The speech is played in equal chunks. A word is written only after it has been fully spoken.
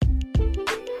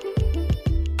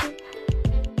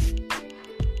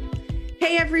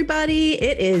Hey, everybody.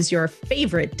 It is your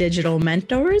favorite digital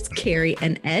mentors, Carrie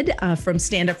and Ed from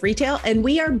Stand Up Retail. And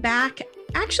we are back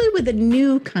actually with a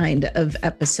new kind of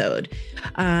episode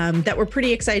that we're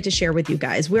pretty excited to share with you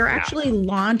guys. We're actually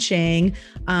launching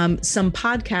some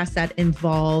podcasts that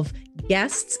involve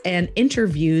guests and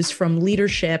interviews from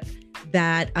leadership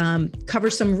that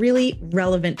cover some really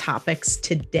relevant topics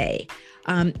today.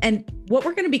 And what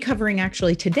we're going to be covering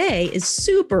actually today is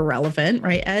super relevant,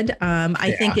 right, Ed?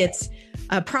 I think it's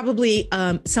probably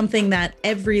something that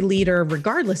every leader,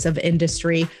 regardless of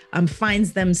industry,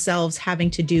 finds themselves having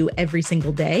to do every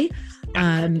single day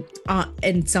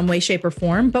in some way, shape, or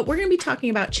form. But we're going to be talking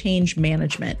about change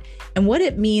management and what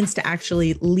it means to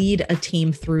actually lead a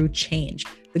team through change,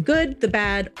 the good, the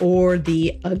bad, or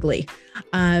the ugly.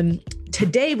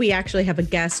 Today, we actually have a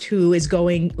guest who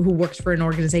works for an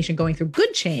organization going through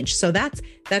good change. So that's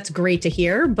great to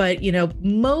hear. But,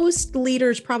 most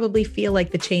leaders probably feel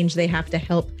like the change they have to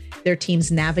help their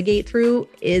teams navigate through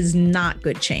is not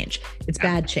good change. It's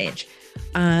bad change.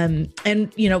 Thinking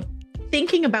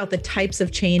about the types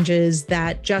of changes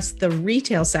that just the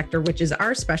retail sector, which is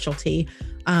our specialty,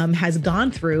 has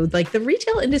gone through, like the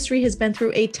retail industry has been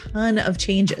through a ton of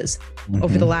changes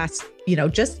over the last,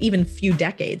 just even few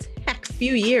decades,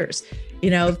 few years,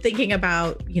 thinking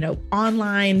about,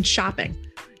 online shopping,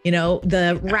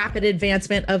 the rapid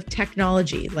advancement of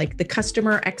technology, like the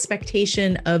customer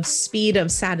expectation of speed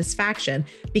of satisfaction,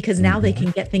 because now they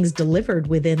can get things delivered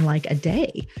within like a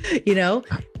day,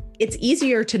 It's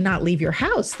easier to not leave your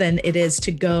house than it is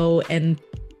to go and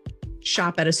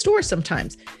shop at a store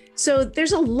sometimes. So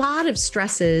there's a lot of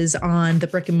stresses on the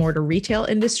brick and mortar retail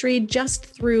industry just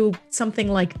through something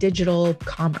like digital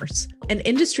commerce, an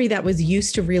industry that was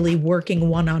used to really working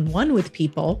one-on-one with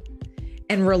people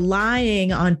and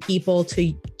relying on people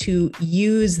to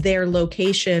use their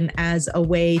location as a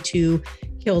way to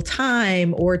kill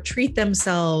time or treat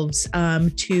themselves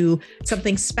to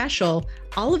something special,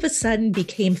 all of a sudden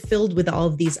became filled with all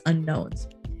of these unknowns.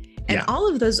 And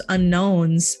all of those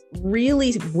unknowns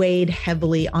really weighed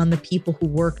heavily on the people who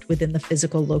worked within the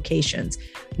physical locations,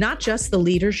 not just the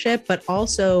leadership, but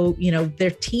also,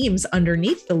 their teams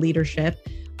underneath the leadership,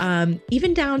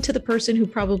 even down to the person who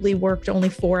probably worked only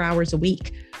 4 hours a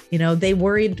week. They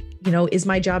worried, is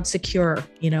my job secure?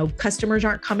 Customers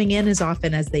aren't coming in as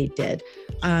often as they did.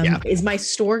 Is my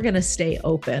store going to stay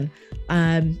open?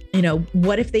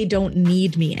 What if they don't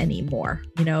need me anymore?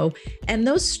 And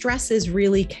those stresses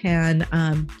really can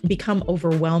become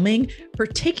overwhelming,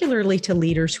 particularly to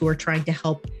leaders who are trying to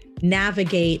help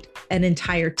navigate an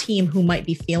entire team who might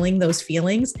be feeling those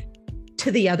feelings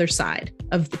to the other side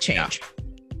of the change.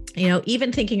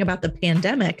 Even thinking about the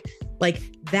pandemic, like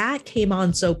that came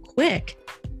on so quick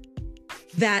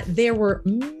that there were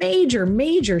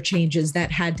major changes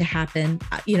that had to happen,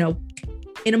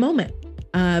 in a moment.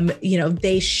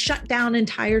 They shut down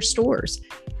entire stores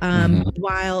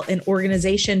while an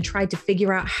organization tried to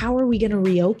figure out, how are we going to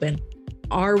reopen?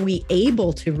 Are we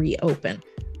able to reopen?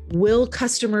 Will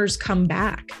customers come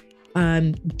back?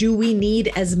 Do we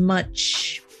need as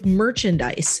much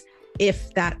merchandise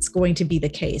if that's going to be the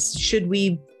case? Should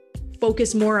we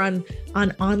focus more on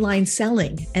online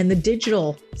selling and the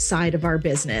digital side of our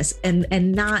business and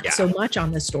not so much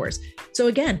on the stores? So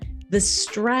again, the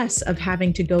stress of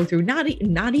having to go through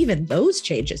not even those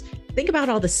changes. Think about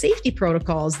all the safety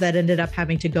protocols that ended up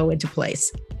having to go into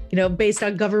place, based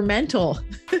on governmental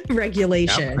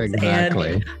regulations and,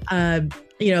 the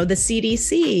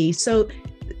CDC. So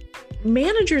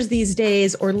managers these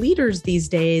days or leaders these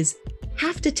days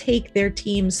have to take their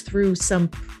teams through some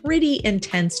pretty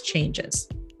intense changes,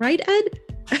 right, Ed?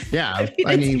 Yeah,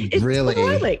 it's really.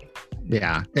 overwhelming.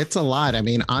 Yeah, it's a lot.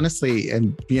 Honestly,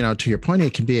 and to your point,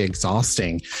 it can be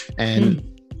exhausting and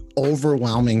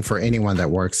overwhelming for anyone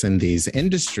that works in these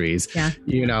industries,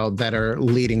 that are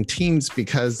leading teams,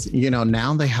 because,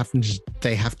 now they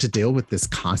have to deal with this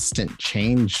constant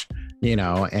change,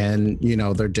 and,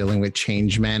 they're dealing with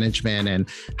change management and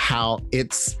how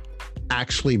it's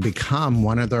actually become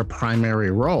one of their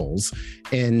primary roles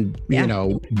in,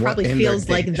 probably feels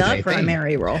like the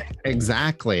primary role.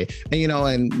 Exactly. And,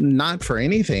 and not for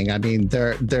anything.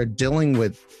 They're dealing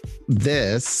with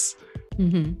this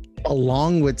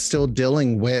along with still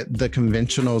dealing with the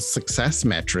conventional success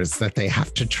metrics that they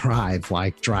have to drive,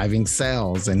 like driving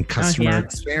sales and customer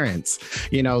experience.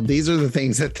 These are the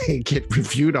things that they get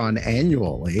reviewed on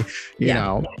annually, you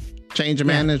know. Change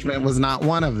management was not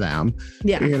one of them,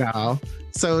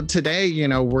 So today,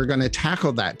 we're going to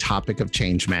tackle that topic of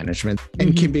change management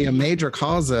and can be a major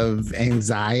cause of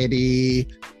anxiety,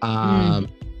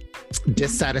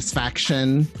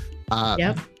 dissatisfaction,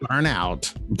 Yep.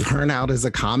 Burnout is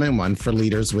a common one for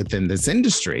leaders within this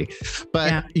industry.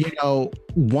 But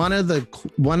one of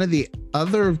the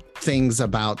other things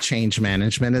about change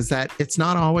management is that it's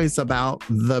not always about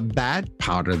the bad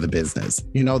part of the business.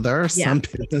 There are some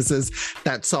businesses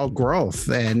that saw growth,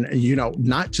 and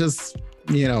not just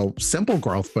simple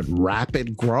growth, but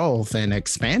rapid growth and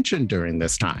expansion during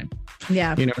this time.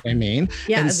 Yeah. You know what I mean?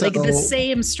 Yeah. It's like the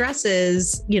same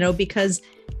stresses, because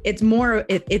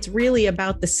it's really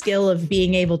about the skill of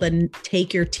being able to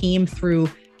take your team through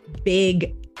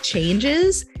big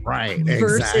changes. Right.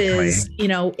 Versus,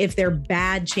 exactly. If they're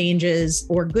bad changes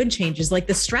or good changes, like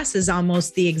the stress is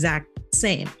almost the exact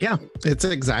same. Yeah, it's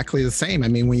exactly the same. I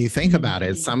mean, when you think about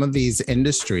it, some of these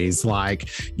industries like,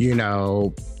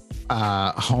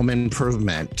 home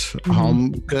improvement,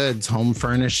 home goods, home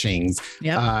furnishings,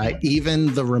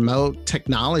 even the remote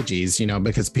technologies,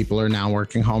 because people are now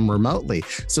working home remotely.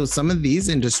 So some of these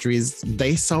industries,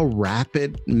 they saw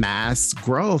rapid mass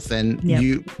growth, and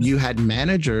you had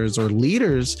managers or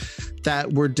leaders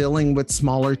that were dealing with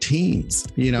smaller teams,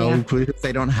 because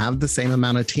they don't have the same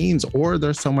amount of teams, or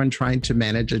there's someone trying to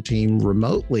manage a team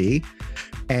remotely,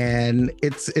 and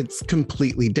it's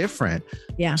completely different.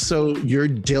 Yeah. So you're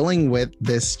dealing with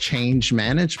this change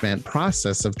management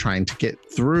process of trying to get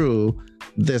through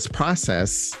this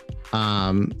process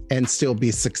and still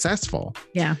be successful.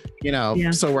 Yeah.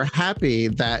 So we're happy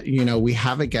that, we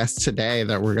have a guest today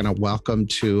that we're going to welcome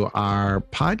to our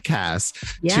podcast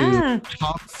to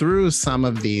talk through some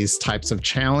of these types of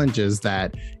challenges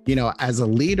that, as a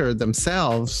leader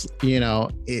themselves,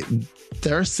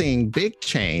 they're seeing big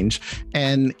change.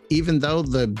 And even though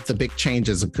the big change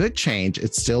is a good change,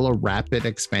 it's still a rapid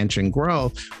expansion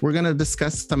growth. We're going to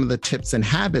discuss some of the tips and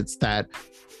habits that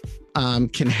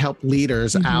can help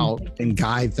leaders out and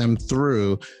guide them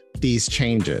through these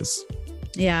changes.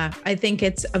 Yeah, I think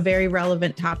it's a very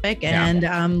relevant topic,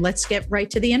 and let's get right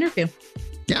to the interview.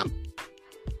 Yeah.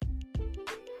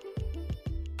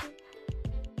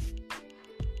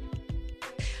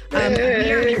 We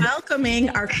are welcoming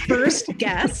our first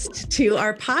guest to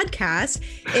our podcast.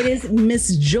 It is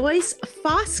Miss Joyce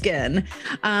Foskin.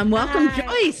 Welcome, Hi.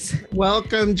 Joyce.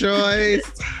 Welcome, Joyce.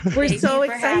 We're Thank so you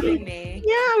for excited. having me.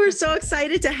 Yeah, we're so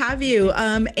excited to have you.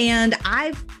 And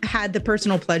I've had the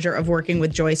personal pleasure of working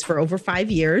with Joyce for over 5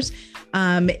 years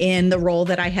in the role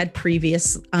that I had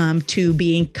previous to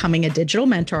becoming a digital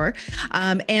mentor.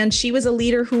 And she was a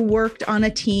leader who worked on a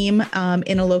team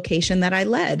in a location that I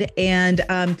led. And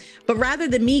but rather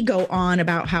than me go on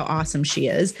about how awesome she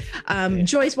is,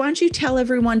 Joyce, why don't you tell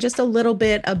everyone just a little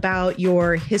bit about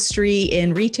your history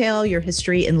in retail, your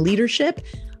history in leadership,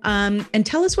 and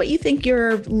tell us what you think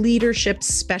your leadership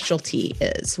specialty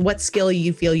is. What skill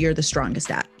you feel you're the strongest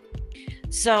at?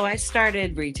 So I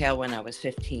started retail when I was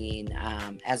 15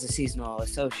 as a seasonal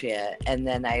associate, and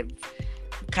then I've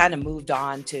kind of moved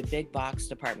on to big box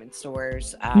department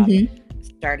stores.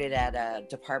 Started at a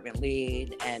department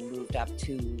lead and moved up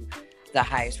to the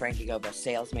highest ranking of a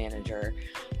sales manager.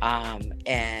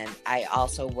 And I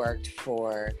also worked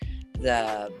for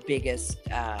the biggest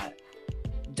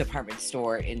department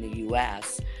store in the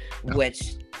US,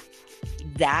 which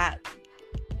that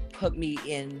put me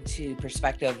into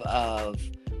perspective of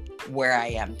where I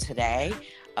am today,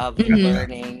 of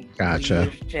learning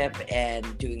leadership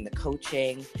and doing the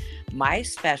coaching. My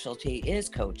specialty is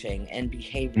coaching and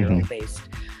behavioral based.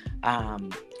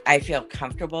 I feel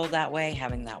comfortable that way,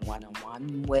 having that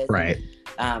one-on-one with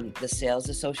the sales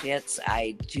associates.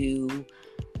 I do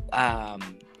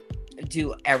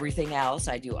everything else.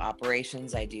 I do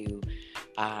operations. I do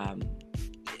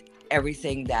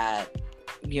everything that,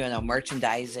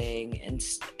 merchandising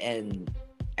and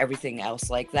everything else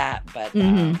like that.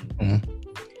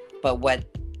 But what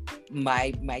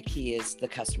my key is the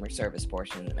customer service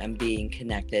portion and being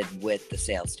connected with the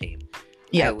sales team.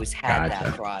 I always had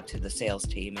that draw to the sales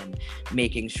team and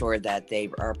making sure that they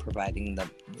are providing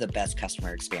the best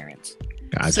customer experience.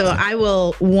 So I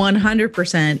will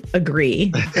 100%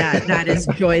 agree that is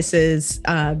Joyce's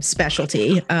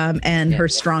specialty and her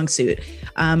strong suit.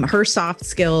 Her soft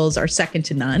skills are second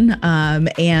to none.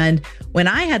 And when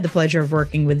I had the pleasure of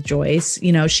working with Joyce,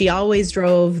 she always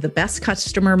drove the best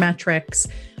customer metrics.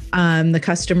 The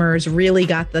customers really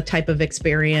got the type of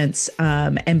experience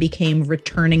and became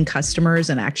returning customers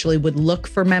and actually would look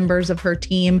for members of her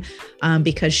team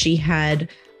because she had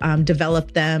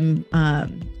developed them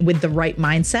with the right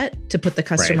mindset to put the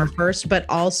customer first, but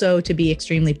also to be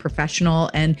extremely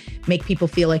professional and make people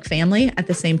feel like family at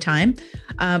the same time.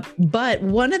 But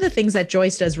one of the things that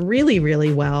Joyce does really,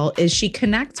 really well is she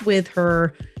connects with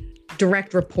her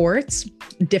direct reports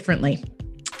differently.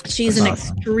 She's an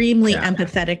extremely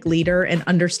empathetic leader and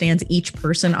understands each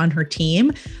person on her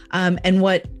team. And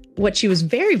what she was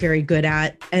very, very good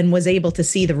at and was able to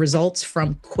see the results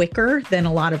from quicker than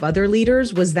a lot of other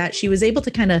leaders was that she was able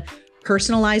to kind of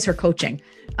personalize her coaching.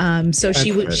 So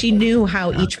she knew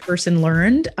how each person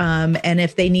learned. And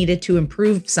if they needed to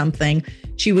improve something,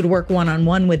 she would work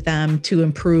one-on-one with them to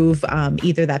improve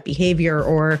either that behavior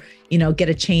or, get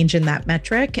a change in that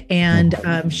metric. And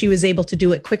she was able to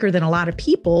do it quicker than a lot of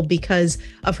people because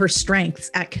of her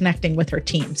strengths at connecting with her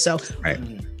team. So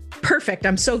perfect.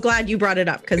 I'm so glad you brought it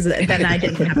up because then I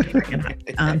didn't have to bring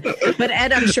it up. But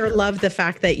Ed, I'm sure loved the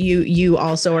fact that you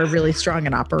also are really strong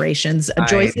in operations.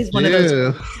 Joyce is one of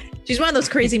those. She's one of those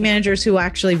crazy managers who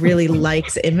actually really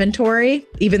likes inventory,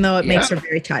 even though it makes her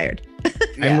very tired.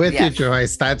 I'm with you,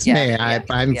 Joyce. That's me.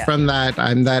 I'm from that.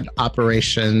 I'm that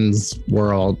operations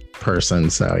world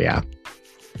person. So yeah.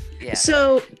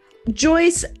 So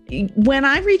Joyce, when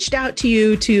I reached out to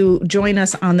you to join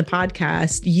us on the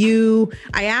podcast,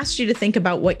 I asked you to think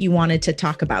about what you wanted to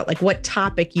talk about, like what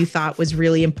topic you thought was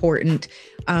really important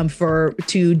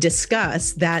to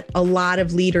discuss that a lot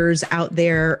of leaders out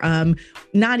there,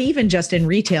 not even just in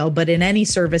retail, but in any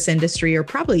service industry or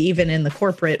probably even in the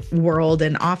corporate world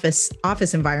and office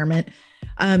environment.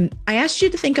 I asked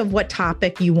you to think of what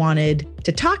topic you wanted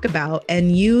to talk about,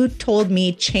 and you told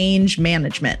me change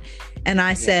management. And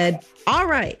I said, all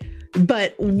right,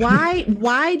 but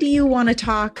why do you want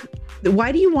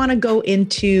to go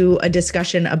into a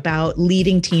discussion about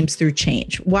leading teams through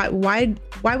change? Why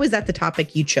was that the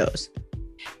topic you chose?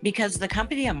 Because the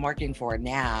company I'm working for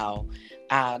now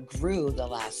grew the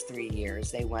last 3 years.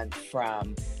 They went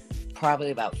from probably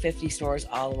about 50 stores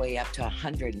all the way up to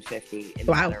 150 in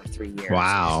a matter of 3 years.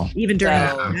 Wow. Even during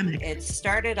the pandemic. It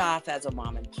started off as a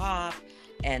mom and pop.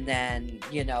 And then,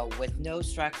 with no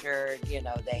structure,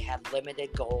 they had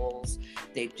limited goals.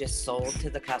 They just sold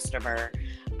to the customer.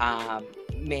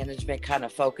 Management kind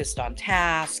of focused on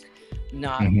task,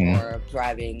 not more of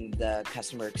driving the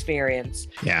customer experience.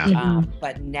 Yeah.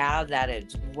 But now that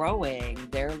it's growing,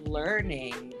 they're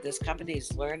learning, this company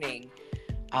is learning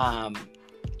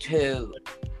to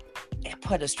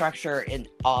put a structure in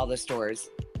all the stores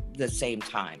the same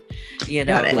time,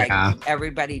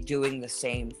 everybody doing the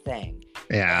same thing.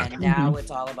 Yeah. And now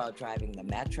it's all about driving the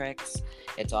metrics.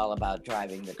 It's all about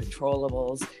driving the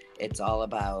controllables. It's all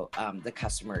about the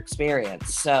customer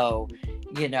experience. So,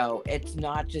 it's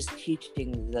not just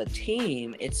teaching the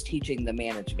team, it's teaching the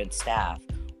management staff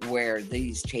where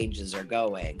these changes are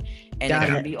going. And it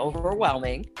can be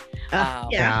overwhelming.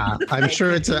 I'm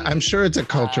sure it's a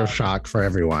cultural shock for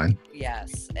everyone.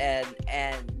 Yes. And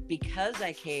because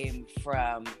I came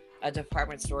from a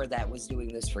department store that was doing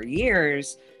this for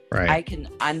years, I can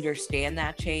understand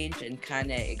that change and kind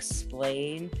of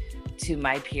explain to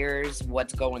my peers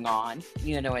what's going on.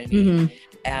 You know what I mean?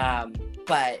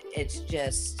 But it's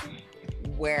just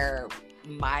where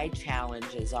my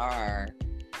challenges are,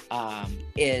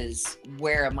 is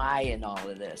where am I in all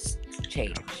of this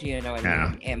change? You know what I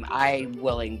mean? Am I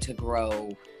willing to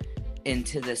grow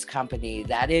into this company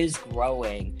that is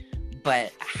growing?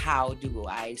 But how do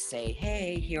I say,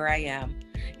 hey, here I am?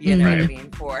 You know what I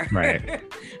mean?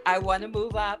 I want to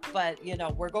move up, but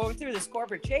we're going through this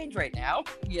corporate change right now.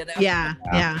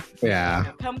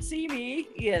 Come see me.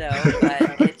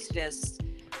 But it's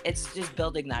just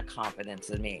building that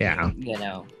confidence in me.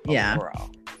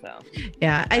 Overall. So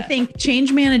I think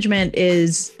change management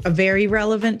is a very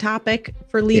relevant topic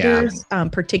for leaders,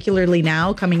 particularly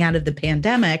now coming out of the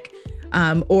pandemic.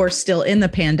 Or still in the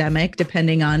pandemic,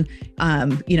 depending on,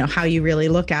 how you really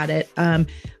look at it.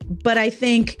 But I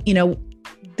think,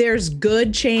 there's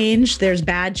good change, there's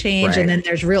bad change, and then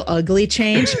there's real ugly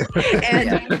change.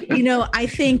 And, I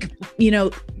think,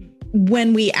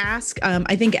 when we ask,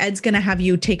 I think Ed's going to have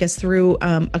you take us through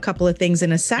a couple of things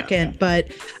in a second. But,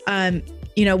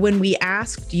 when we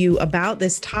asked you about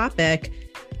this topic,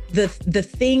 the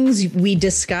things we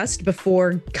discussed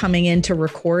before coming in to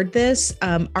record this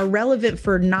are relevant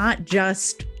for not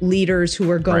just leaders who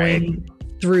are going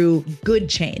through good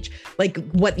change. Like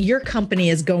what your company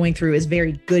is going through is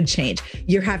very good change.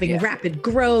 You're having rapid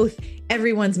growth.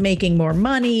 Everyone's making more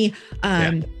money.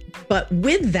 But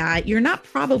with that, you're not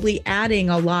probably adding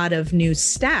a lot of new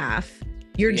staff.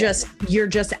 You're just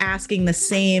asking the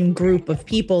same group of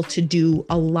people to do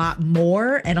a lot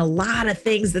more and a lot of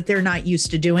things that they're not used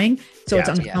to doing. So it's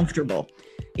uncomfortable.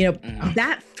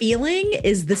 That feeling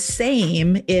is the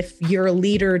same if you're a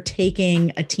leader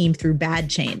taking a team through bad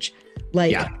change.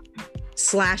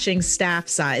 slashing staff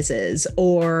sizes,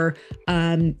 or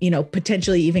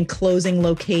potentially even closing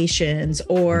locations,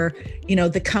 or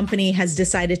the company has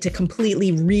decided to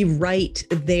completely rewrite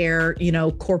their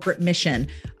corporate mission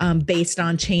based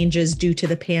on changes due to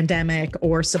the pandemic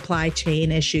or supply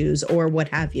chain issues or what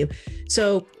have you.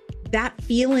 So that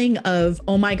feeling of,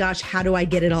 oh my gosh, how do I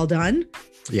get it all done?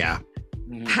 Yeah.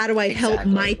 How do I help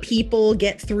my people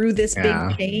get through this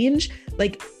big change?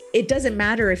 Like, it doesn't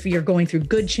matter if you're going through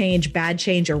good change, bad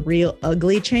change, or real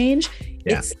ugly change.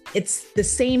 Yeah. It's the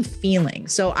same feeling.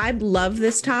 So I love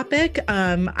this topic.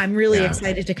 I'm really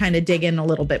excited to kind of dig in a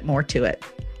little bit more to it.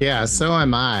 Yeah, so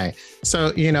am I.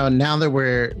 So, now that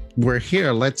we're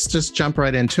here, let's just jump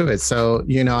right into it. So,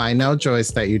 I know,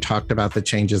 Joyce, that you talked about the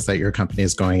changes that your company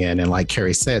is going in. And like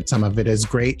Carrie said, some of it is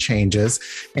great changes.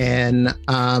 And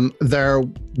there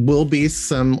will be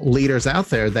some leaders out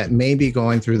there that may be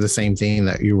going through the same thing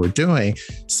that you were doing.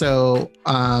 So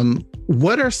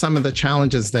what are some of the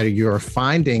challenges that you're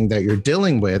finding that you're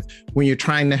dealing with when you're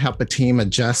trying to help a team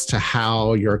adjust to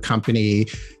how your company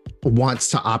wants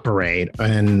to operate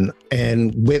and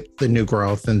with the new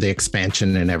growth and the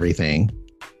expansion and everything?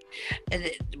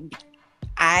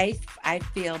 I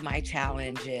feel my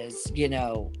challenge is,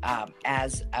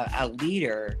 as a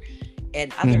leader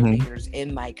and other leaders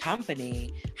in my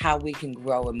company, how we can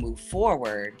grow and move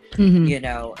forward,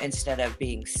 instead of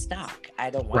being stuck. I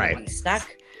don't want to be stuck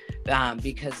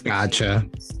because the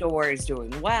store is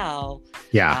doing well.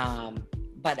 Yeah.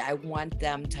 But I want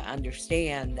them to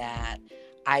understand that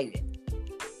I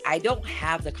don't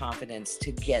have the confidence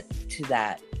to get to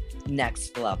that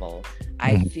next level.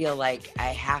 I feel like I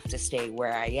have to stay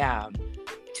where I am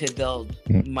to build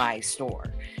my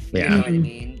store. You know what I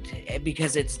mean?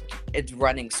 Because it's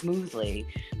running smoothly.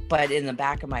 But in the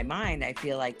back of my mind, I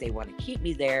feel like they want to keep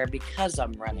me there because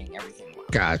I'm running everything well.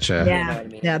 Gotcha. Yeah. You know what I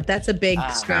mean? Yeah, that's a big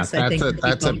stress, I think.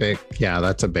 That's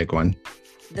a big one.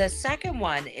 The second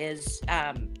one is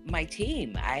my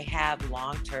team. I have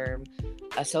long-term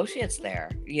associates there,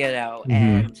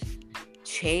 and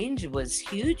change was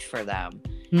huge for them.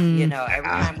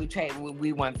 Every time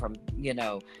we went from,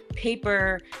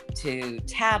 paper to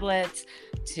tablets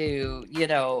to,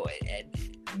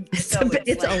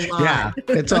 it's a lot. Yeah,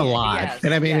 it's a lot. Yes,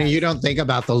 and I mean, you don't think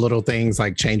about the little things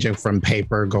like changing from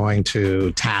paper, going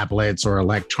to tablets or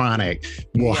electronic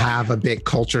will have a big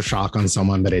culture shock on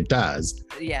someone, but it does.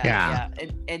 Yeah.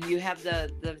 And you have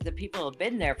the people who have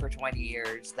been there for 20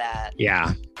 years that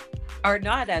are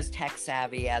not as tech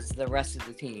savvy as the rest of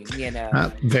the team,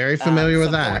 very familiar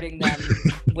with that. Supporting them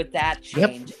with that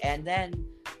change, and then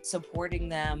supporting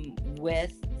them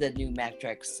with the new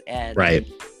metrics and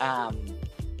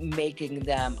making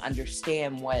them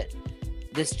understand what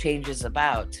this change is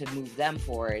about to move them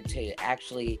forward, to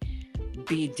actually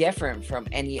be different from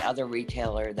any other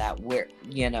retailer that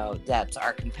that's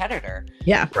our competitor.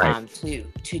 Yeah.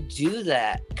 To do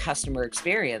that customer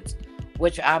experience,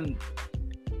 which I'm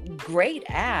great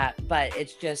at, but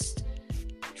it's just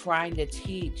trying to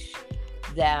teach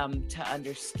them to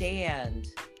understand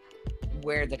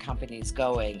where the company's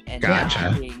going and not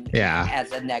having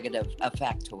as a negative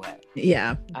effect to it.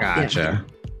 Yeah. Gotcha.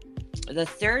 The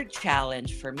third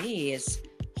challenge for me is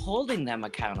holding them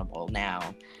accountable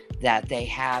now that they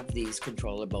have these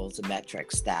controllables and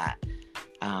metrics that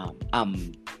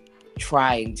I'm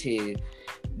trying to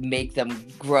make them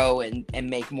grow and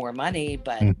make more money,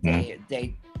 but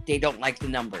they don't like the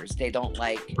numbers. They don't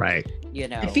like,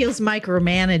 it feels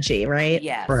micromanagey, right?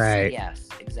 Yes. Right. Yes,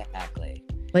 exactly.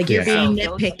 Like you're being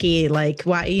nitpicky, like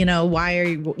why are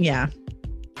you,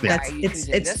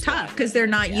 it's tough because they're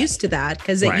not used to that,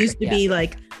 because it used to be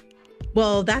like,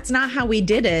 well, that's not how we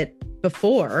did it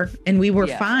before. And we were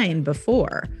fine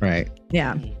before. Right.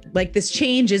 Yeah. Like this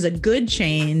change is a good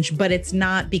change, but it's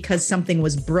not because something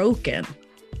was broken.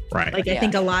 Right. Like I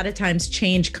think a lot of times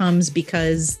change comes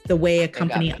because the way a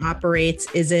company operates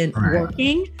isn't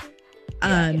working.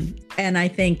 And I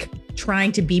think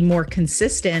trying to be more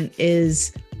consistent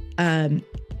is,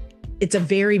 it's a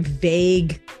very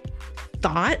vague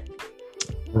thought.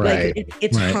 Right. Like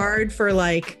it's hard for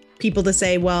like people to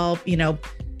say, well,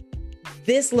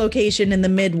 this location in the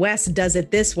Midwest does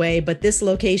it this way, but this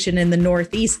location in the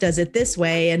Northeast does it this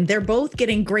way. And they're both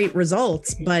getting great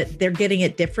results, but they're getting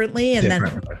it differently. And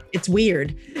then it's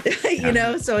weird,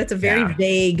 so it's a very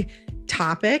vague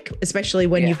topic, especially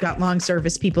when you've got long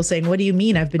service people saying, what do you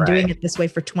mean? I've been doing it this way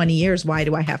for 20 years. Why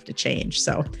do I have to change?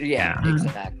 So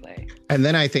exactly. And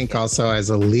then I think also as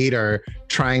a leader,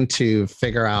 trying to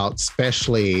figure out,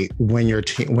 especially when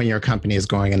your company is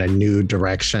going in a new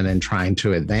direction and trying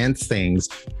to advance things,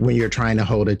 when you're trying to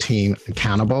hold a team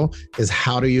accountable, is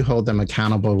how do you hold them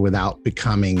accountable without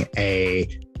becoming a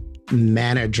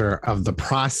manager of the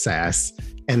process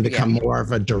and become more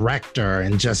of a director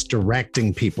and just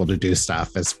directing people to do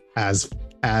stuff as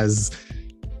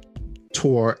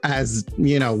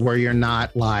you know, where you're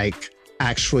not like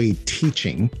actually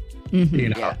teaching, you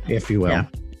know, if you will.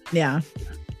 Yeah.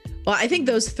 Well, I think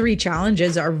those 3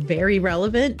 challenges are very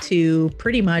relevant to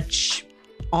pretty much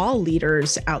all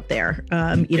leaders out there.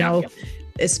 You know,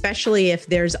 especially if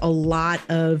there's a lot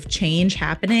of change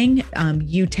happening,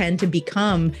 you tend to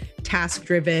become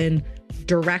task-driven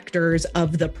directors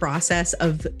of the process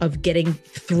of getting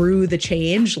through the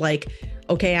change. Like,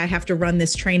 okay, I have to run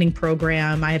this training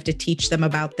program. I have to teach them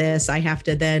about this. I have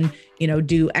to then, you know,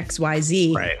 do X, Y,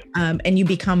 Z. Right. And you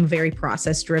become very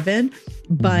process driven.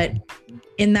 But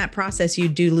in that process, you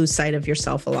do lose sight of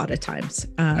yourself a lot of times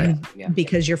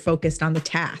because you're focused on the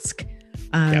task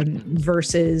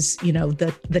versus, you know,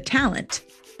 the talent.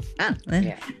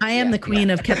 I am the queen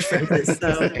of catchphrases,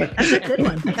 so that's a good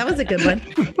one. That was a good one.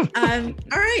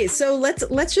 All right, so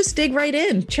let's just dig right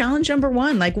in. Challenge number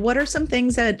 1, like, what are some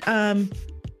things that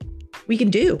we can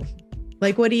do?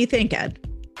 Like, what do you think, Ed?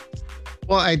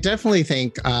 Well, I definitely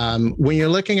think when you're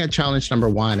looking at challenge number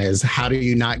 1 is how do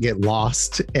you not get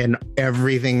lost in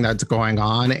everything that's going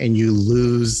on and you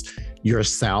lose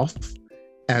yourself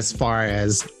as far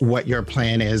as what your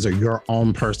plan is or your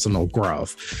own personal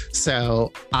growth.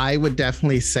 So I would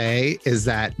definitely say is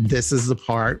that this is the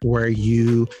part where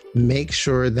you make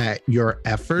sure that your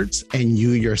efforts and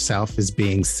you yourself is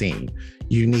being seen.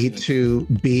 You need to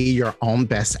be your own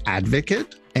best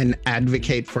advocate and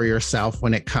advocate for yourself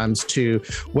when it comes to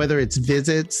whether it's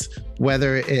visits,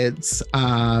 whether it's,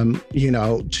 you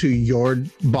know, to your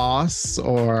boss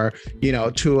or, you know,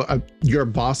 to your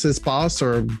boss's boss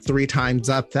or 3 times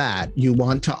up that. You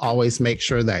want to always make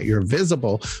sure that you're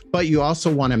visible, but you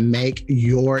also want to make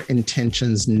your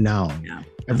intentions known. Yeah.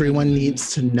 Everyone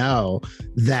needs to know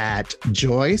that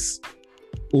Joyce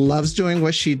loves doing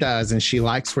what she does and she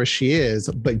likes where she is,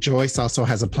 but Joyce also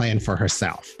has a plan for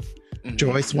herself.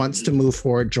 Joyce wants to move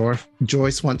forward.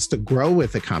 Joyce wants to grow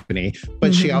with the company,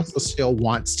 but she also still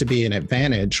wants to be an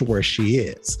advantage where she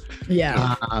is.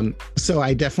 Yeah. So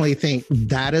I definitely think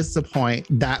that is the point.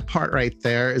 That part right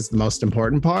there is the most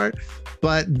important part.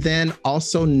 But then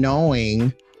also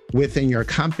knowing within your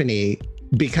company,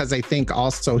 because I think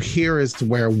also here is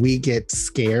where we get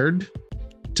scared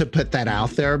to put that out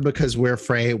there because we're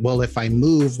afraid, well, if I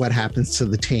move, what happens to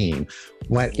the team?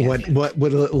 What would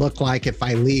it look like if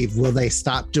I leave? Will they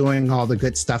stop doing all the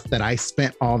good stuff that I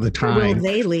spent all the time will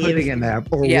they leave? Putting in there?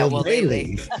 Or will they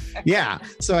leave? Yeah.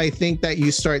 So I think that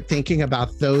you start thinking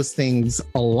about those things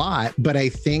a lot. But I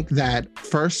think that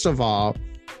first of all,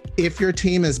 if your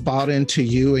team is bought into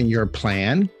you and your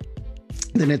plan,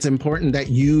 then it's important that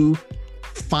you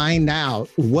find out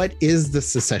what is the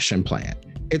succession plan.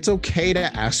 It's okay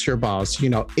to ask your boss, you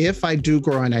know, if I do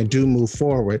grow and I do move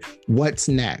forward, what's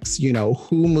next? You know,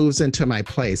 who moves into my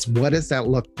place? What does that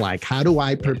look like? How do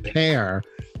I prepare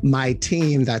my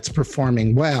team that's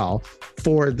performing well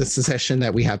for the succession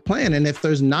that we have planned? And if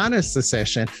there's not a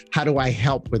succession, how do I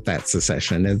help with that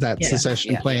succession? Is that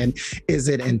succession plan, is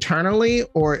it internally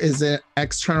or is it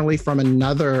externally from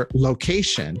another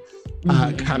location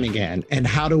coming in? And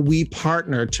how do we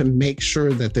partner to make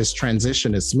sure that this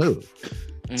transition is smooth?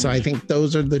 So I think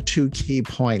those are the 2 key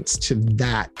points to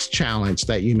that challenge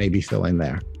that you may be feeling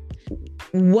there.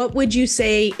 What would you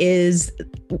say is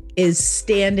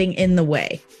standing in the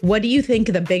way? What do you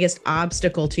think the biggest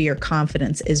obstacle to your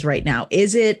confidence is right now?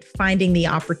 Is it finding the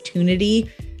opportunity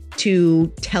to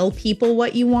tell people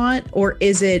what you want, or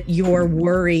is it your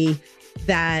worry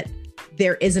that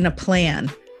there isn't a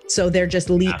plan? So they're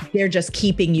just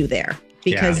keeping you there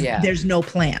because there's no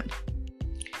plan.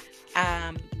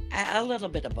 A little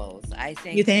bit of both. I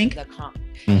think. You think?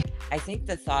 I think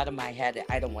the thought in my head,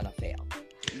 I don't want to fail.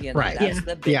 You know, right. That's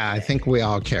the big thing. I think we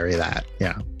all carry that.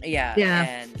 Yeah.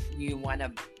 And you want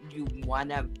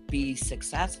to be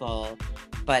successwell,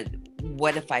 but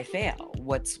what if I fail?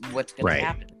 What's going to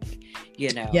happen?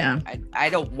 You know. Yeah. I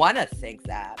don't want to think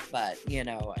that, but you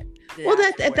know. Well,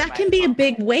 that can be a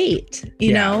big weight.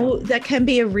 You know, that can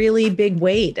be a really big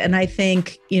weight, and I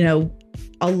think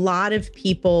a lot of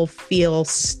people feel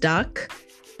stuck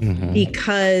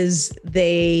because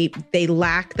they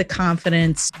lack the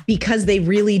confidence because they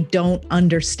really don't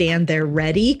understand they're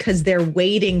ready because they're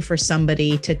waiting for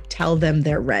somebody to tell them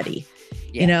they're ready.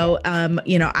 I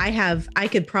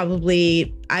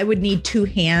would need 2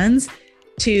 hands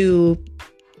to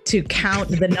count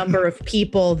the number of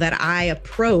people that I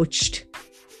approached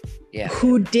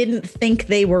who didn't think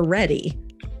they were ready,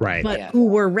 but who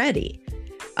were ready,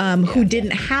 who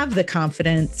didn't have the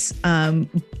confidence.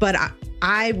 But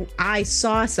I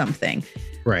saw something.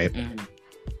 Right.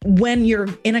 When you're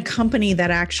in a company that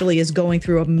actually is going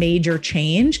through a major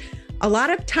change, a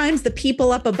lot of times the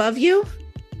people up above you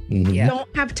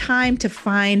don't have time to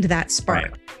find that spark.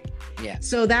 Right. Yeah.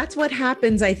 So that's what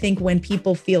happens, I think, when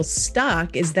people feel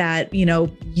stuck, is that,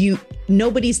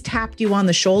 nobody's tapped you on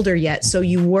the shoulder yet. So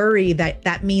you worry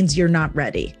that means you're not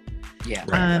ready.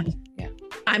 Yeah.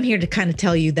 I'm here to kind of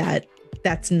tell you that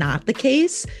that's not the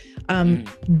case.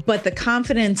 But the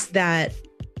confidence that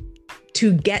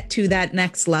to get to that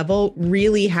next level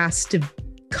really has to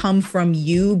come from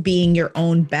you being your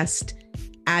own best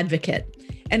advocate,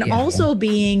 and also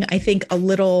being, I think, a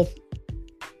little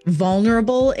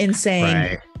vulnerable in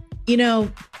saying,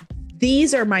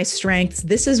 these are my strengths.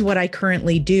 This is what I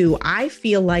currently do. I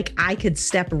feel like I could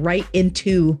step right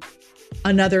into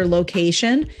another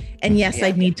location. And yes,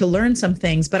 I'd need to learn some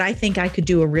things, but I think I could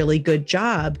do a really good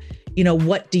job.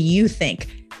 What do you think?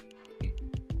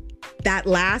 That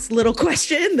last little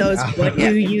question, what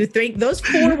do you think? Those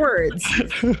 4 words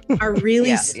are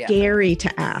really scary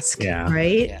to ask,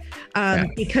 right?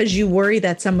 Because you worry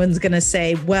that someone's going to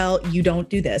say, well, you don't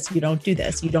do this, you don't do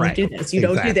this, you don't do this, you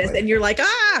don't do this. And you're like,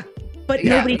 but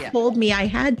nobody told me I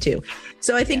had to.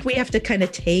 So I think we have to kind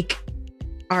of take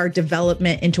our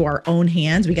development into our own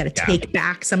hands. We got to take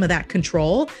back some of that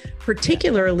control,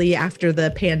 particularly after the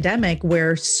pandemic,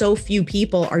 where so few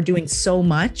people are doing so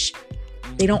much.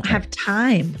 They don't have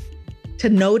time to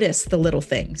notice the little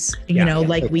things,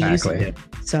 like we used to do.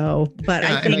 So, but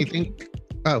I think,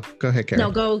 oh, go ahead, Karen.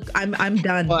 No, go. I'm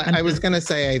done. Well, I was going to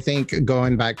say, I think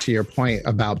going back to your point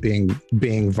about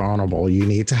being vulnerable, you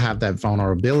need to have that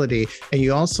vulnerability, and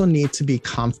you also need to be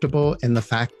comfortable in the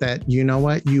fact that, you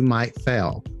might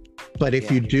fail. But if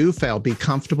you do fail, be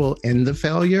comfortable in the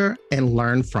failure and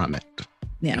learn from it.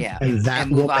 Yeah. And that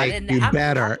will make you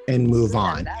better and move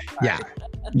on. Yeah.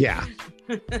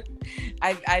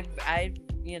 I've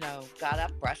got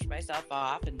up, brushed myself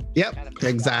off, and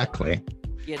exactly.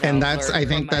 And I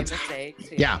think that's mistakes,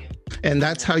 and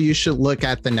that's how you should look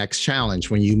at the next challenge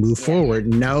when you move forward.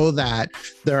 Know that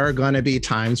there are going to be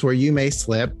times where you may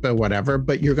slip or whatever,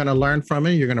 but you're going to learn from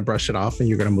it. You're going to brush it off, and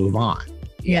you're going to move on.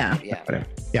 Yeah.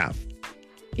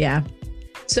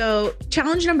 So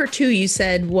challenge number 2, you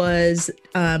said, was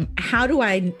how do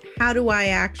I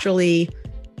actually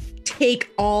take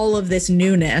all of this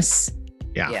newness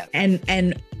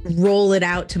and roll it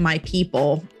out to my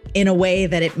people in a way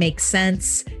that it makes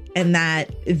sense and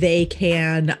that they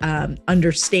can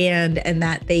understand and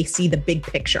that they see the big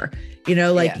picture.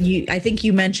 I think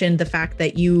you mentioned the fact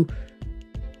that you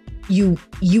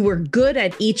were good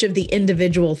at each of the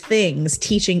individual things,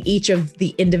 teaching each of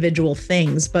the individual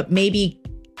things, but maybe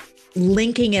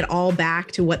linking it all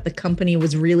back to what the company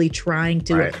was really trying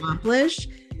to accomplish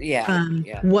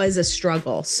was a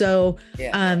struggle. So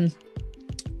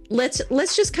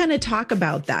let's just kind of talk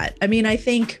about that. I mean, I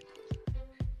think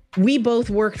we both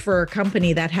worked for a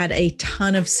company that had a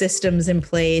ton of systems in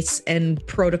place and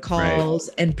protocols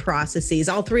and processes.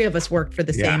 All 3 of us worked for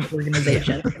the same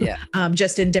organization,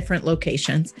 just in different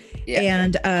locations.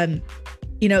 And, I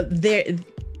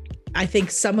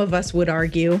think some of us would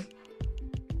argue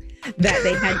that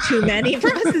they had too many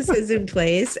processes in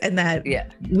place and that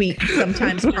we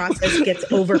sometimes process gets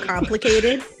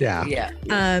overcomplicated.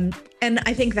 And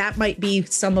I think that might be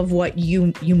some of what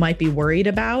you might be worried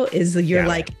about, is that you're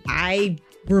like, I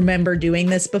remember doing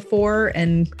this before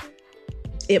and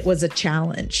it was a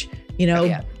challenge,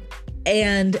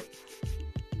 and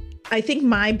I think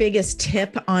my biggest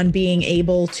tip on being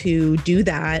able to do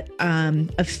that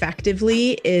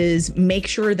effectively is make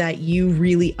sure that you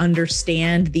really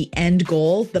understand the end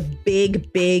goal, the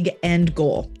big end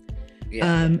goal.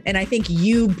 And I think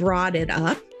you brought it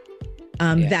up,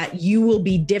 that you will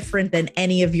be different than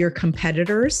any of your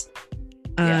competitors.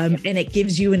 And it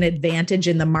gives you an advantage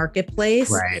in the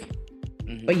marketplace. Right.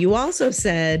 But you also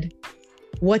said,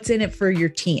 what's in it for your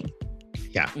team?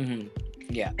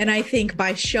 And I think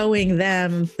by showing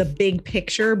them the big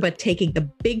picture, but taking the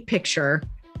big picture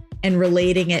and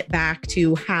relating it back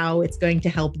to how it's going to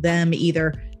help them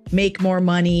either make more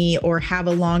money or have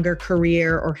a longer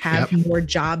career or have more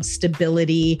job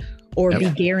stability or be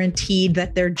guaranteed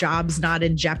that their job's not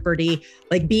in jeopardy,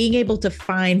 like being able to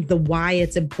find the why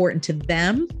it's important to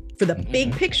them for the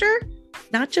big picture,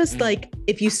 not just like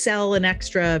if you sell an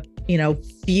extra,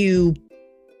 few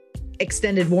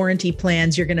extended warranty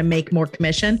plans, you're going to make more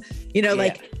commission,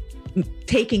 like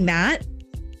taking that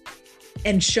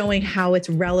and showing how it's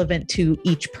relevant to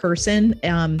each person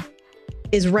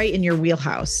is right in your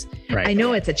wheelhouse. Right. I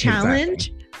know it's a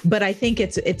challenge, but I think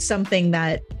it's something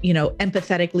that,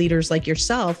 empathetic leaders like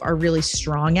yourself are really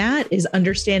strong at, is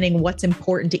understanding what's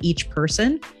important to each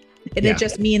person. And it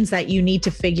just means that you need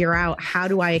to figure out, how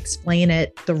do I explain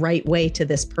it the right way to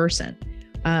this person?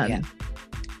 And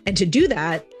to do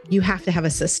that, you have to have a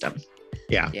system.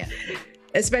 Yeah.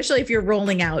 Especially if you're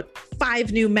rolling out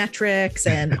 5 new metrics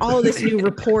and all this new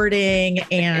reporting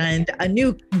and a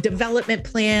new development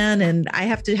plan. And I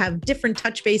have to have different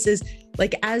touch bases.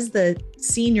 Like, as the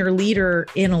senior leader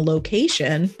in a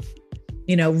location,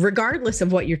 regardless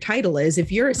of what your title is,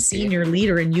 if you're a senior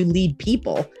leader and you lead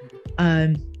people,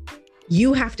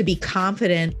 you have to be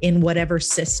confident in whatever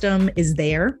system is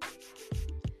there,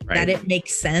 that it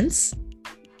makes sense,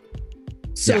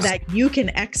 so that you can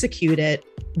execute it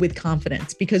with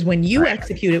confidence. Because when you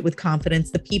execute it with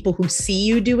confidence, the people who see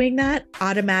you doing that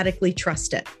automatically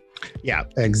trust it. Yeah,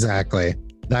 exactly.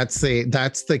 That's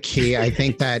the key. I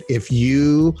think that if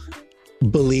you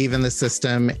believe in the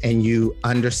system and you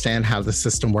understand how the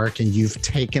system works, and you've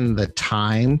taken the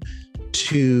time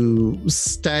to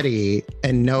study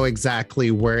and know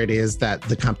exactly where it is that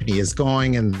the company is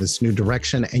going in this new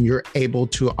direction, and you're able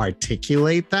to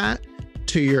articulate that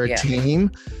to your team,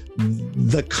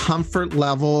 the comfort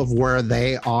level of where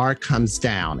they are comes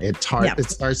down. It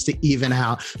starts to even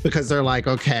out, because they're like,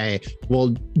 okay,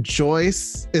 well,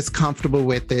 Joyce is comfortable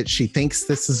with it. She thinks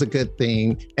this is a good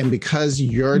thing. And because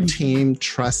your team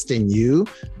trusts in you,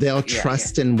 they'll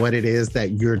trust in what it is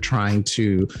that you're trying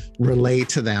to relay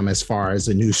to them, as far as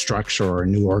a new structure or a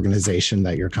new organization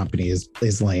that your company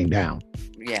is laying down.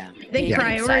 Yeah. I think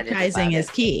prioritizing is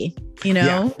key,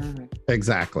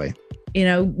 Exactly.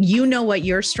 You know what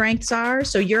your strengths are,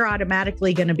 so you're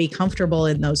automatically going to be comfortable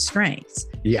in those strengths.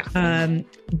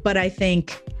 But I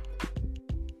think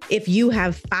if you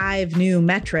have 5 new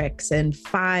metrics and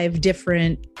 5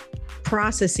 different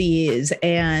processes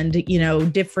and,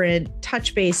 different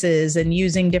touch bases and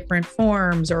using different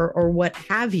forms or what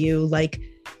have you, like,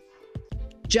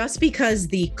 just because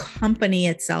the company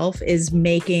itself is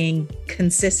making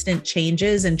consistent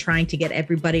changes and trying to get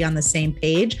everybody on the same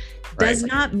page does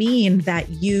not mean that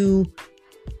you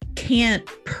can't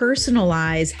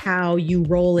personalize how you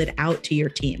roll it out to your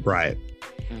team. Right.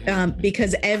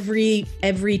 Because every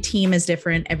team is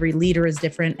different. Every leader is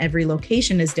different. Every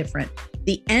location is different.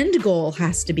 The end goal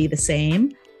has to be the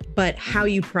same, but how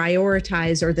you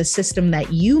prioritize, or the system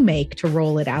that you make to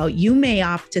roll it out, you may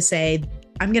opt to say,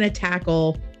 I'm going to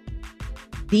tackle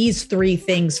these 3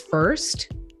 things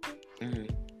first.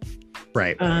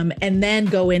 Right. And then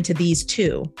go into these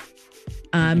 2.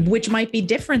 Which might be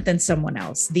different than someone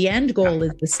else. The end goal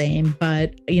is the same,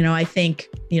 but, I think,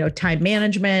 time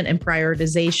management and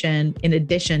prioritization, in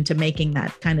addition to making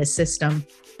that kind of system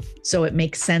so it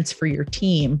makes sense for your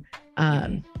team,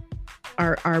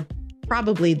 are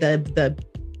probably the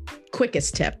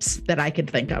quickest tips that I could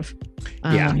think of.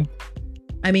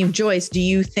 I mean, Joyce, do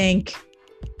you think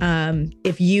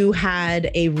if you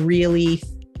had a really,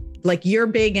 like, you're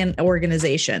big in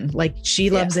organization, like she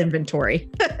loves inventory.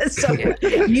 So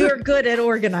you're good at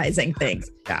organizing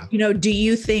things. Do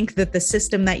you think that the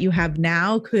system that you have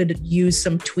now could use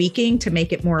some tweaking to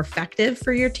make it more effective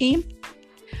for your team?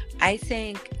 I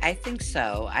think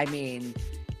so. I mean,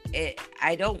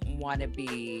 I don't want to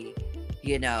be,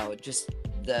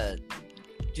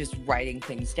 just writing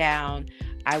things down.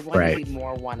 I want to be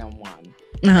more one-on-one,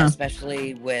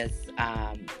 especially with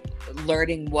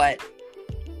learning what.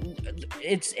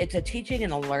 It's a teaching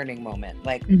and a learning moment.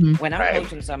 Like, when I'm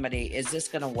coaching somebody, is this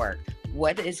going to work?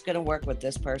 What is going to work with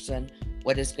this person?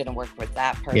 What is going to work with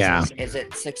that person? Is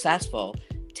it successful?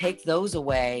 Take those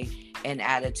away and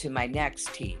add it to my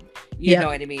next team. You know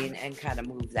what I mean? And kind of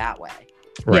move that way.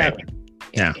 Right.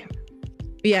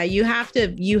 Yeah, you have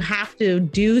to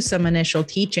do some initial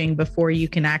teaching before you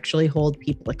can actually hold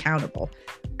people accountable,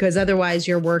 because otherwise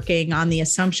you're working on the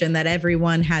assumption that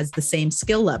everyone has the same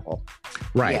skill level.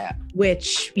 Right. Yeah.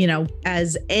 Which,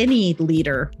 as any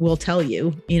leader will tell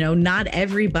you, not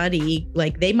everybody,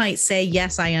 like, they might say,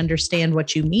 yes, I understand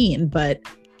what you mean, but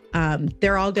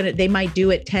they might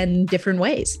do it 10 different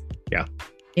ways.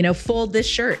 Yeah. Fold this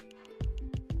shirt.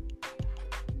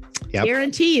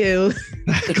 Guarantee you.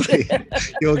 Exactly.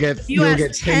 You'll get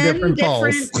 10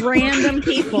 different random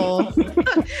people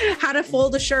how to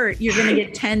fold a shirt. You're going to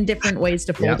get 10 different ways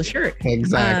to fold a shirt.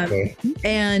 Exactly.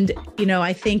 And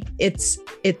I think it's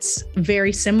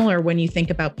very similar when you think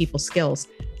about people's skills.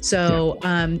 So,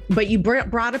 but you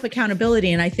brought up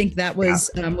accountability, and I think that was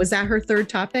that her third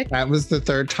topic? That was the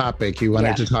third topic. You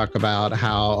wanted to talk about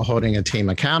how holding a team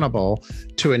accountable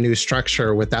to a new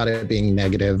structure without it being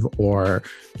negative or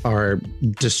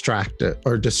destructive.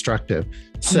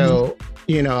 So,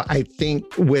 I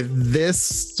think with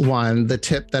this one, the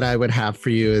tip that I would have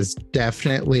for you is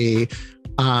definitely,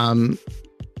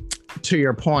 to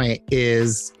your point,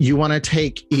 is you want to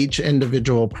take each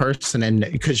individual person, and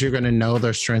because you're going to know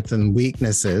their strengths and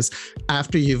weaknesses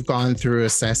after you've gone through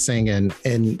assessing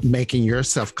and making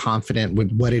yourself confident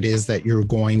with what it is that you're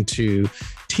going to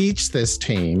teach this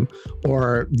team,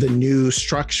 or the new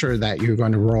structure that you're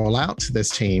going to roll out to this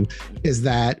team, is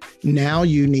that now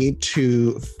you need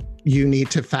to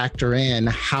factor in,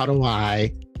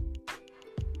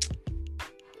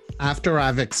 after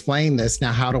I've explained this,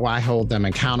 now how do I hold them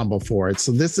accountable for it?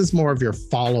 So this is more of your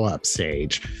follow-up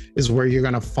stage, is where you're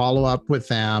going to follow up with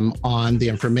them on the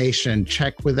information,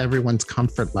 check with everyone's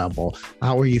comfort level.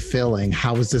 How are you feeling?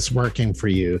 How is this working for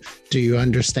you? Do you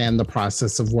understand the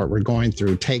process of what we're going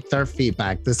through? Take their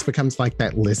feedback. This becomes like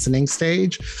that listening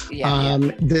stage.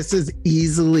 This is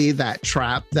easily that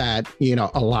trap that,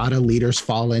 a lot of leaders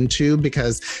fall into,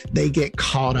 because they get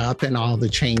caught up in all the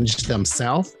change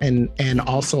themselves and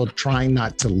also trying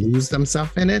not to lose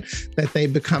themselves in it, that they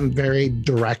become very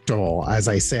directorial, as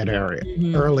I said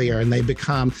earlier, and they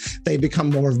become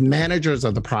more of managers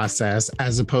of the process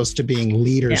as opposed to being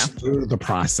leaders through the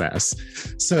process.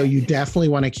 So you definitely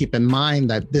want to keep in mind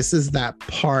that this is that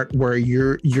part where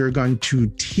you're going to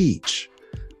teach,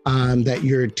 that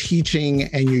you're teaching,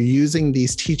 and you're using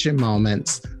these teaching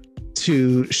moments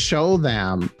to show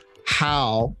them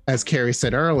how, as Carrie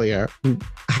said earlier,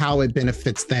 how it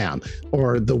benefits them,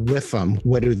 or the with them,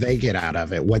 what do they get out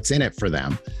of it? What's in it for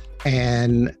them?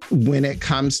 And when it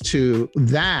comes to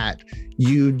that,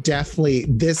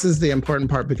 this is the important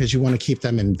part, because you want to keep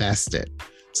them invested.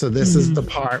 So this is the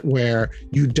part where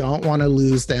you don't want to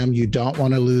lose them. You don't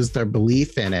want to lose their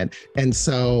belief in it. And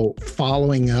so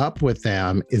following up with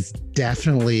them is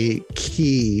definitely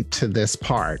key to this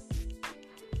part.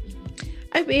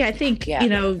 I mean, I think,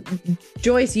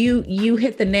 Joyce, you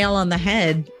hit the nail on the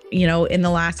head, in the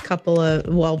last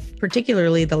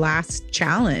particularly the last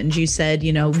challenge. You said,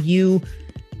 you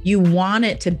want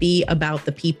it to be about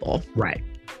the people. Right.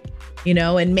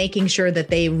 And making sure that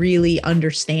they really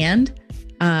understand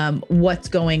what's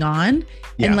going on.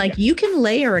 Yeah. And you can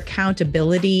layer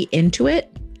accountability into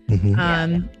it.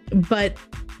 But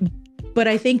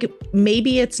I think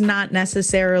maybe it's not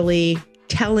necessarily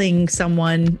telling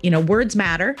someone, words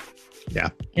matter.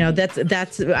 Yeah.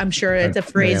 That's I'm sure it's a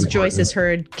phrase Joyce has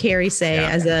heard Carrie say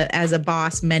as a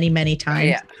boss many, many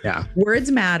times. Yeah.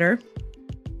 Words matter.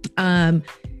 And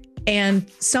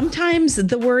sometimes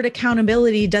the word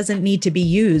accountability doesn't need to be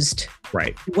used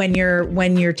when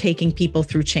you're taking people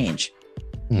through change.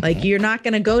 You're not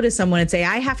going to go to someone and say,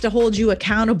 I have to hold you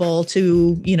accountable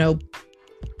to,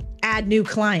 add new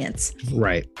clients.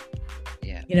 Right.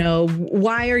 Yeah.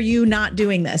 Why are you not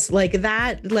doing this?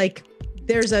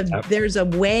 There's a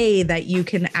way that you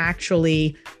can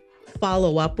actually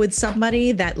follow up with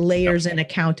somebody that layers in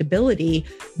accountability,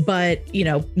 but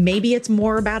maybe it's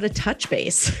more about a touch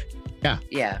base.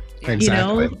 Yeah.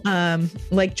 Exactly.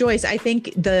 Joyce, I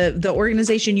think the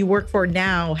organization you work for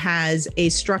now has a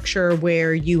structure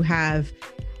where you have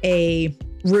a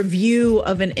review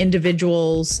of an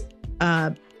individual's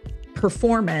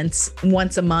performance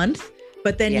once a month,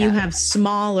 but then you have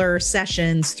smaller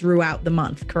sessions throughout the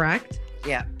month, correct?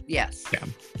 Yeah. Yes. Yeah.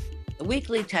 The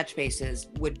weekly touch bases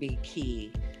would be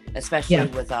key, especially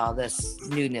with all this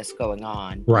newness going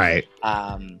on. Right.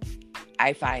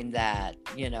 I find that,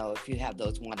 if you have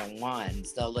those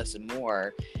one-on-ones, they'll listen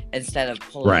more instead of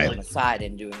pulling them aside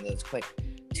and doing those quick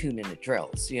 2-minute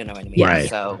drills. You know what I mean?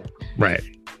 Right.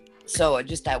 So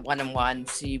just that one-on-one,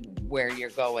 see where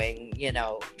you're going,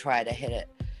 try to hit it,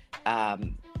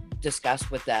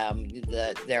 discuss with them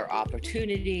their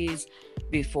opportunities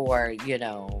before,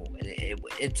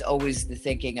 it's always the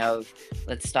thinking of,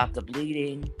 let's stop the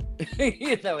bleeding.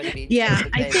 You know what I mean? Yeah,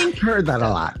 I think heard that a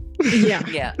lot.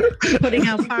 Yeah. Putting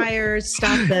out fires,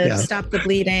 stop the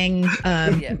bleeding.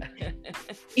 I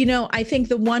think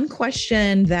the one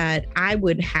question that I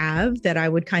would have, that I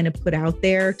would kind of put out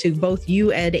there to both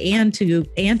you, Ed, and to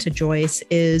Joyce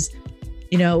is,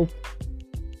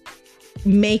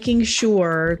 making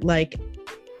sure,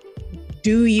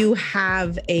 do you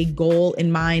have a goal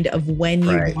in mind of when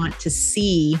you want to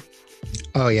see?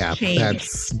 Oh yeah, change?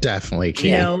 That's definitely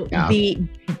key.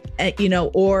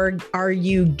 Or are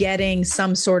you getting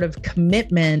some sort of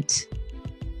commitment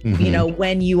You know,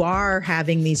 when you are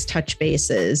having these touch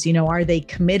bases, you know, are they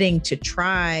committing to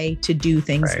try to do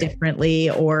things differently?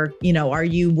 Or, you know, are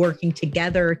you working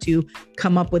together to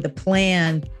come up with a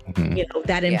plan, you know,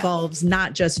 that involves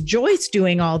not just Joyce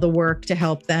doing all the work to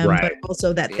help them, but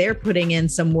also that they're putting in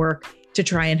some work to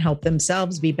try and help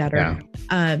themselves be better.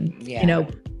 You know,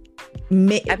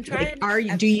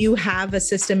 do you have a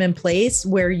system in place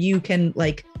where you can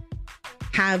like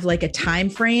have like a time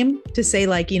frame to say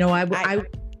like, you know,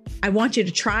 I want you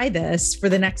to try this for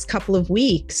the next couple of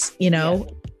weeks, you know,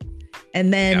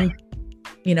 and then,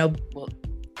 you know, we'll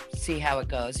see how it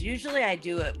goes. Usually I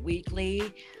do it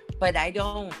weekly, but I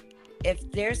don't,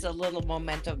 if there's a little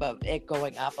momentum of it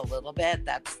going up a little bit,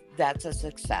 that's a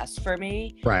success for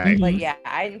me. Right. But yeah,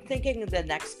 I'm thinking the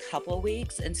next couple of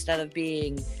weeks instead of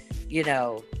being, you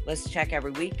know, let's check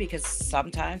every week, because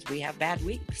sometimes we have bad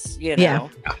weeks, you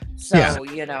know? So,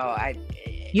 you know,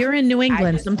 you're in New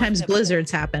England. Sometimes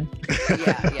blizzards happen.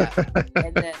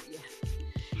 And then,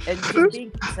 and just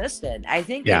being consistent. I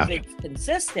think if it's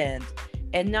consistent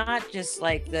and not just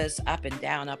like this up and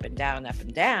down, up and down, up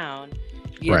and down,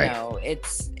 you know,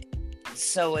 it's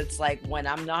like when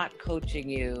I'm not coaching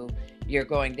you, you're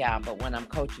going down, but when I'm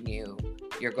coaching you,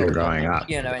 you're going up.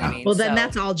 You know what I mean? Well, then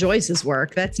that's all Joyce's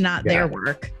work. That's not their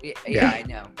work. I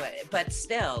know. But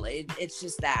still, it's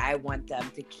just that I want them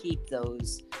to keep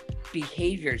those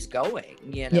behaviors going.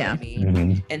 You know what I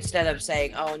mean? Instead of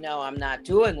saying, oh, no, I'm not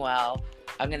doing well.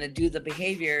 I'm going to do the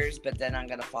behaviors, but then I'm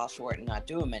going to fall short and not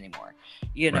do them anymore.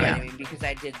 You know what I mean? Because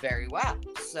I did very well.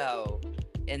 So,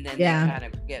 and then they kind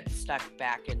of get stuck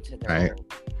back into their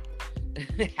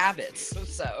old habits.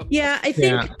 So, I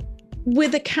think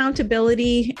with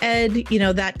accountability, Ed, you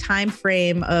know, that time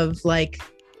frame of like,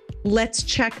 let's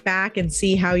check back and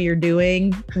see how you're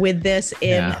doing with this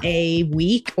in a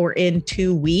week or in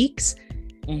 2 weeks.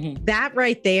 That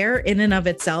right there in and of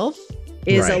itself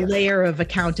is a layer of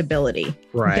accountability.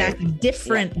 That's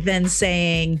different than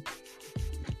saying,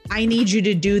 I need you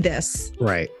to do this.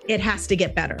 It has to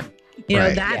get better. You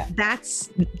know, that's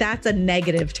a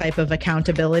negative type of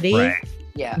accountability.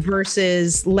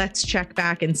 Versus let's check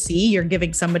back and see. You're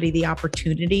giving somebody the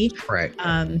opportunity.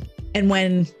 And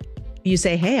when you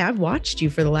say, hey, I've watched you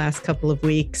for the last couple of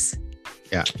weeks.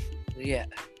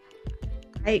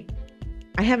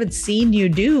 I haven't seen you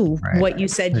do what you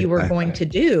said you were going to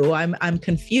do. I'm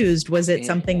confused. Was it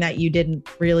something that you didn't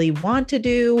really want to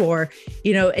do? Or,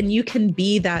 you know, and you can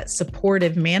be that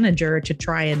supportive manager to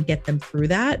try and get them through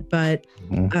that, but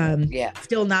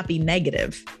still not be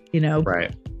negative, you know?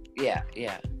 Right.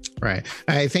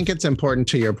 I think it's important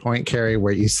to your point, Carrie,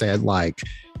 where you said like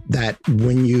that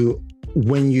when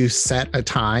you set a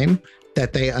time,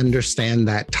 that they understand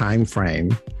that time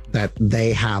frame that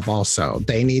they have also.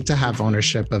 They need to have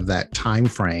ownership of that time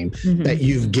frame that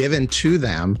you've given to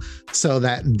them, so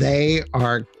that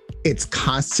it's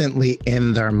constantly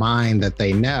in their mind that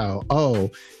they know,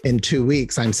 oh, in 2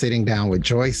 weeks, I'm sitting down with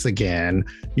Joyce again.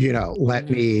 You know, let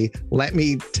me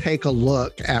take a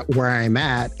look at where I'm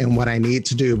at and what I need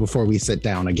to do before we sit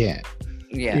down again.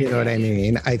 You know what I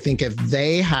mean? I think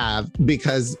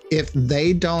because if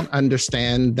they don't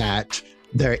understand that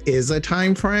there is a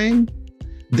time frame,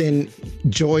 then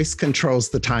Joyce controls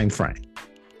the time frame.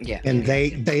 And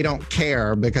they don't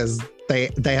care because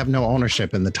they have no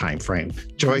ownership in the time frame.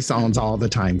 Joyce owns all the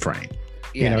time frame.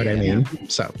 You know what I mean?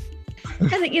 So,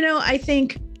 and you know, I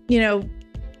think, you know,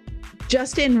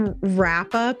 just in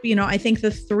wrap up, you know, I think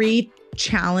the 3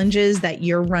 challenges that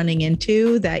you're running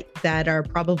into that are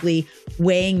probably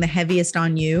weighing the heaviest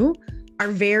on you are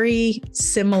very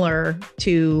similar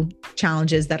to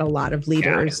challenges that a lot of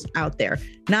leaders out there,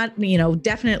 not, you know,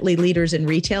 definitely leaders in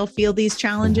retail feel these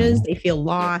challenges. They feel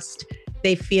lost.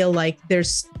 They feel like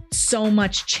there's so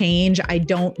much change. I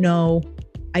don't know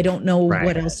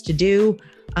what else to do.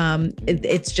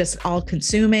 It's just all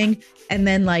consuming. And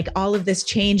then like all of this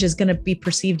change is going to be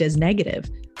perceived as negative.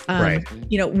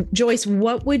 You know, Joyce,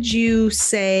 what would you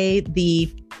say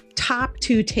the top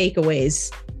 2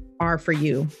 takeaways are for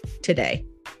you today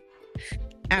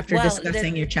after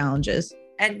discussing your challenges?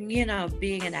 And, you know,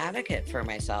 being an advocate for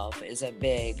myself is a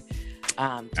big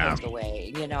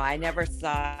takeaway. You know, I never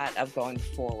thought of going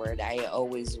forward. I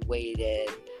always waited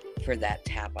for that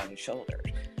tap on the shoulder.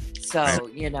 So,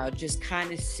 you know, just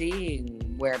kind of seeing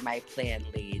where my plan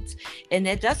leads. And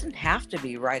it doesn't have to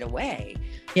be right away.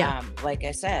 Like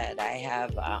I said, I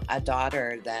have a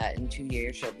daughter that in 2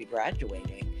 years she'll be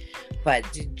graduating. But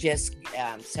just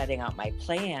setting out my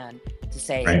plan to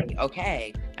say,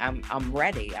 okay, I'm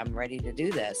ready. I'm ready to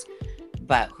do this.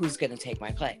 But who's going to take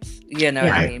my place? You know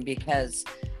what I mean? Because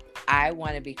I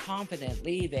want to be confident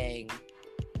leaving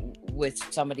with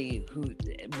somebody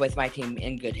with my team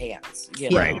in good hands.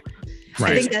 Right.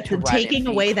 I think that taking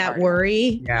away that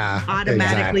worry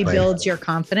automatically builds your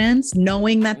confidence,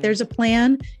 knowing that there's a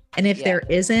plan. And if there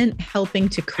isn't, helping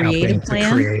to create a plan,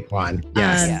 to create one.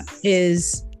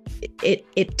 is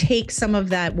it takes some of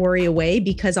that worry away,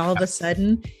 because all of a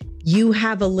sudden you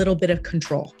have a little bit of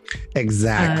control.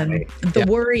 Exactly. The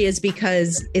worry is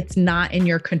because it's not in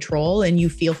your control and you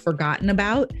feel forgotten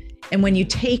about. And when you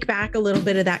take back a little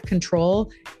bit of that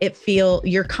control,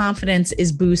 your confidence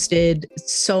is boosted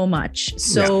so much,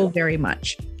 very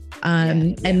much.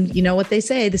 And you know what they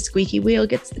say, the squeaky wheel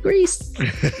gets the grease.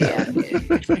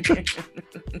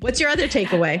 What's your other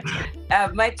takeaway?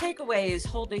 My takeaway is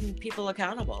holding people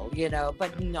accountable,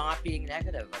 but not being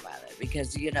negative about it,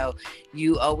 because,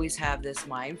 you always have this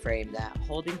mind frame that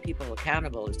holding people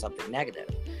accountable is something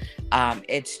negative.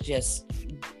 It's just,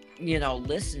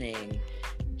 listening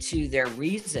to their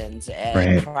reasons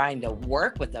and trying to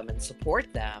work with them and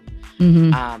support them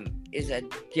is a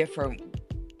different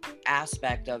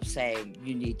aspect of saying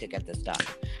you need to get this done.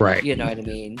 Right. You know what I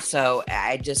mean? So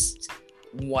I just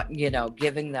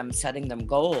giving them, setting them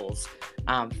goals,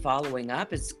 following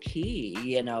up is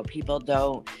key. People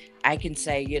don't, I can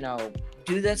say,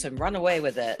 do this and run away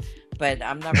with it, but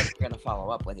I'm never going to follow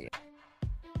up with you.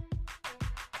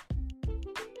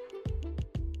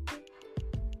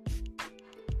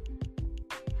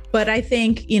 But I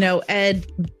think, Ed,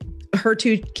 her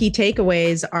two key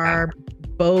takeaways are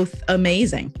both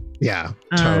amazing. Yeah,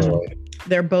 totally.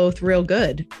 They're both real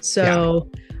good.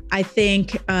 So I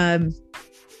think,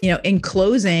 in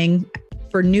closing,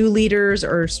 for new leaders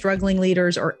or struggling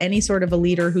leaders or any sort of a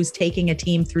leader who's taking a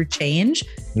team through change,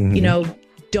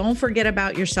 don't forget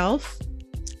about yourself.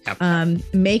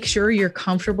 Make sure you're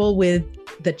comfortable with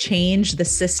the change, the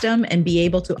system, and be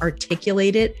able to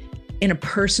articulate it in a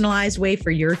personalized way for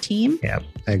your team. Yep,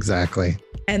 exactly.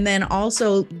 And then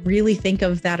also really think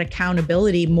of that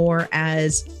accountability more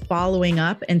as following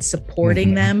up and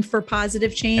supporting them for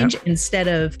positive change instead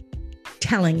of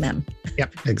telling them.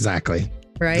 Yep, exactly.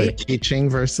 Right? The teaching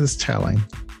versus telling.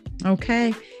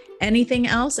 Okay. Anything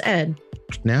else, Ed?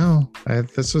 No,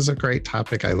 this was a great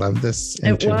topic. I love this.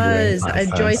 It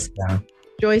was.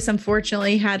 Joyce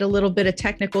unfortunately had a little bit of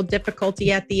technical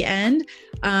difficulty at the end,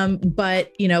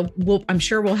 but I'm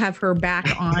sure we'll have her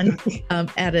back on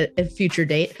at a future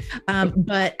date.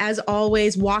 But as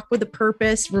always, walk with a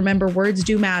purpose. Remember, words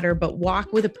do matter, but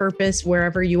walk with a purpose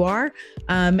wherever you are.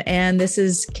 And this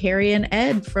is Carrie and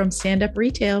Ed from Stand Up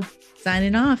Retail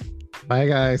signing off. Bye,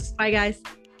 guys. Bye, guys.